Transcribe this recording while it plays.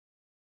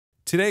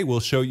Today we'll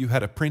show you how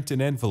to print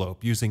an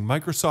envelope using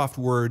Microsoft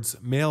Word's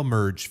Mail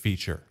Merge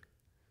feature.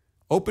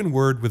 Open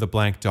Word with a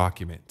blank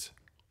document.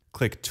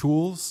 Click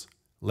Tools,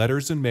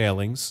 Letters and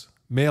Mailings,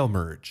 Mail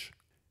Merge.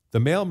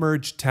 The Mail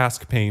Merge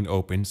task pane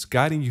opens,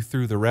 guiding you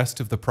through the rest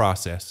of the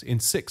process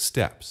in 6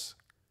 steps.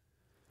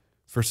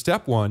 For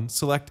step 1,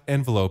 select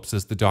Envelopes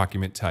as the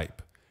document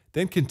type.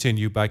 Then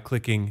continue by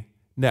clicking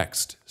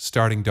Next,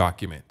 Starting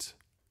Document.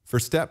 For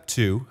step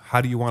 2,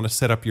 how do you want to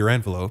set up your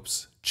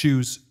envelopes?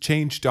 Choose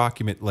Change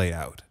Document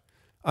Layout.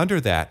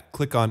 Under that,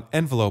 click on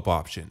Envelope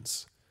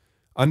Options.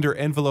 Under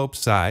Envelope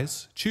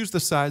Size, choose the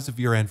size of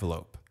your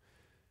envelope.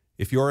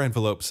 If your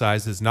envelope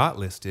size is not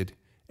listed,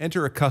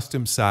 enter a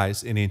custom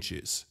size in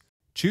inches.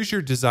 Choose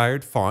your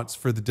desired fonts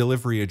for the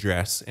delivery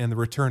address and the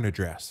return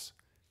address.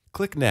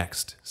 Click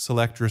Next,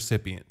 select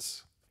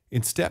Recipients.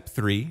 In step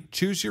 3,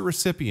 choose your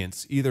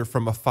recipients either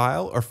from a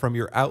file or from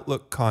your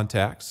Outlook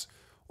contacts,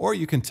 or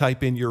you can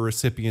type in your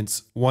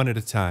recipients one at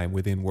a time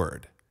within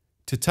Word.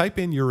 To type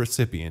in your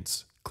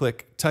recipients,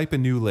 click Type a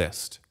New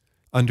List.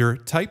 Under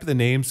Type the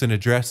Names and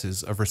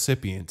Addresses of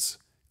Recipients,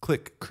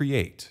 click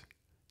Create.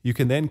 You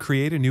can then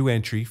create a new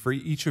entry for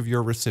each of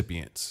your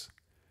recipients.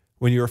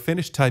 When you are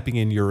finished typing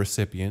in your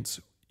recipients,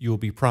 you will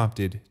be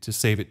prompted to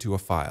save it to a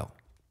file.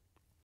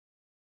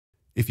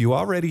 If you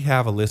already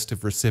have a list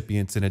of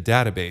recipients in a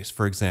database,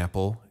 for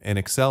example, an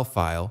Excel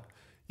file,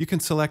 you can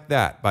select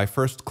that by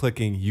first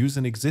clicking Use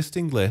an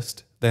Existing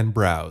List, then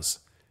Browse.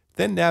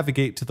 Then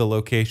navigate to the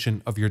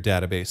location of your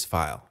database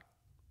file.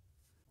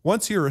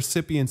 Once your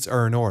recipients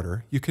are in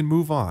order, you can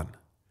move on.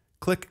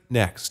 Click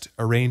Next,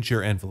 Arrange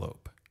your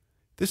envelope.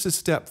 This is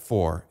step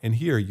 4, and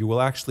here you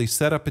will actually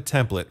set up a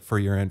template for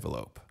your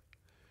envelope.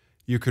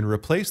 You can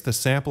replace the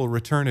sample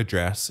return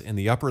address in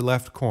the upper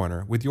left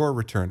corner with your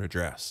return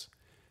address.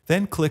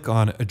 Then click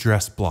on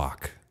Address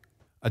Block.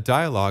 A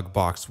dialog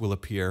box will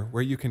appear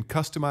where you can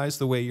customize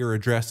the way your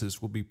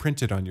addresses will be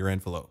printed on your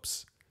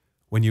envelopes.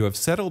 When you have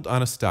settled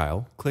on a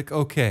style, click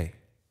OK.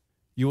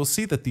 You will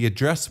see that the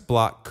address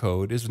block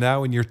code is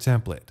now in your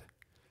template.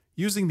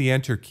 Using the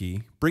Enter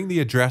key, bring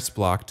the address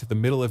block to the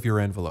middle of your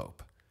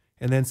envelope,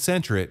 and then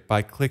center it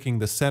by clicking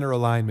the Center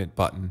Alignment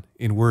button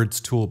in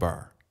Word's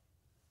toolbar.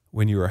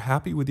 When you are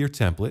happy with your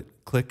template,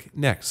 click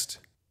Next,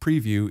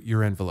 Preview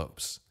your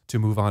envelopes to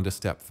move on to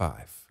step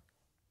 5.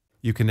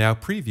 You can now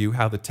preview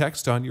how the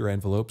text on your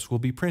envelopes will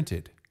be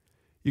printed.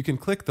 You can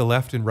click the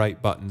left and right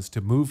buttons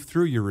to move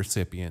through your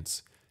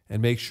recipients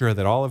and make sure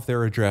that all of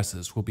their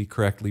addresses will be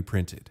correctly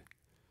printed.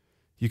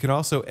 You can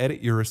also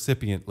edit your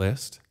recipient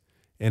list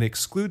and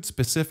exclude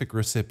specific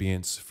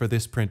recipients for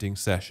this printing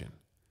session.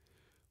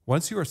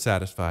 Once you are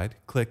satisfied,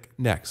 click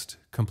Next,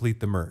 Complete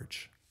the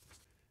merge.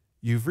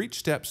 You've reached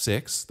step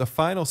 6, the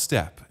final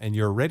step, and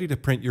you're ready to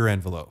print your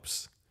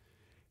envelopes.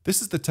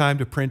 This is the time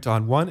to print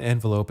on one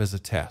envelope as a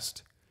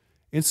test.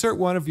 Insert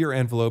one of your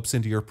envelopes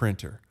into your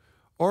printer,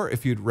 or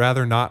if you'd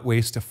rather not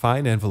waste a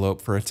fine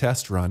envelope for a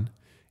test run,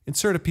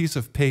 insert a piece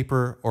of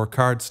paper or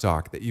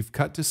cardstock that you've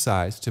cut to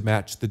size to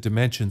match the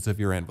dimensions of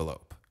your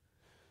envelope.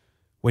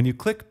 When you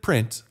click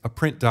Print, a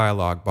print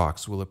dialog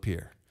box will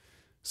appear.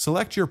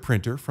 Select your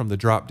printer from the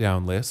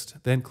drop-down list,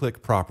 then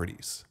click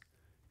Properties.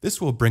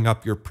 This will bring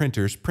up your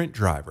printer's print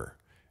driver,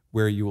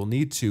 where you will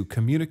need to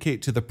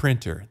communicate to the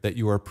printer that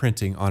you are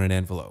printing on an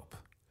envelope.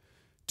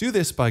 Do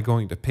this by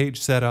going to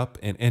Page Setup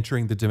and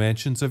entering the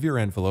dimensions of your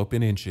envelope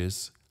in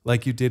inches,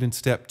 like you did in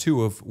step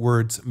 2 of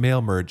Word's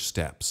Mail Merge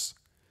steps.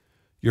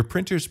 Your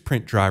printer's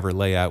print driver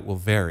layout will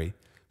vary,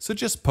 so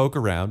just poke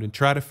around and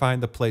try to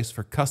find the place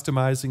for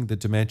customizing the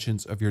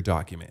dimensions of your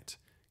document,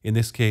 in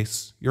this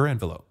case, your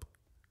envelope.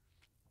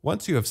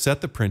 Once you have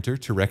set the printer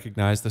to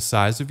recognize the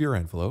size of your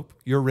envelope,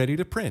 you're ready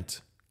to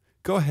print.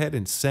 Go ahead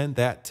and send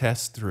that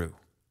test through.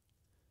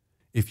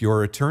 If your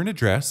return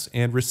address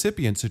and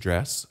recipient's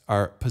address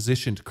are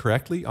positioned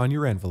correctly on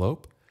your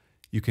envelope,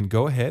 you can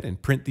go ahead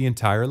and print the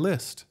entire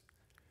list.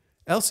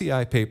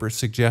 LCI Paper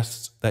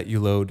suggests that you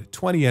load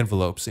 20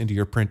 envelopes into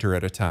your printer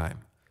at a time.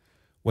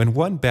 When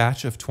one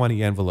batch of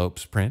 20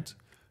 envelopes print,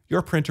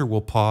 your printer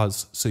will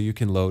pause so you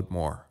can load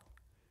more.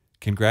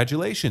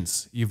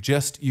 Congratulations! You've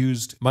just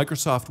used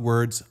Microsoft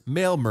Word's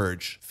Mail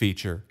Merge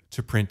feature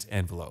to print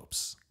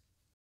envelopes.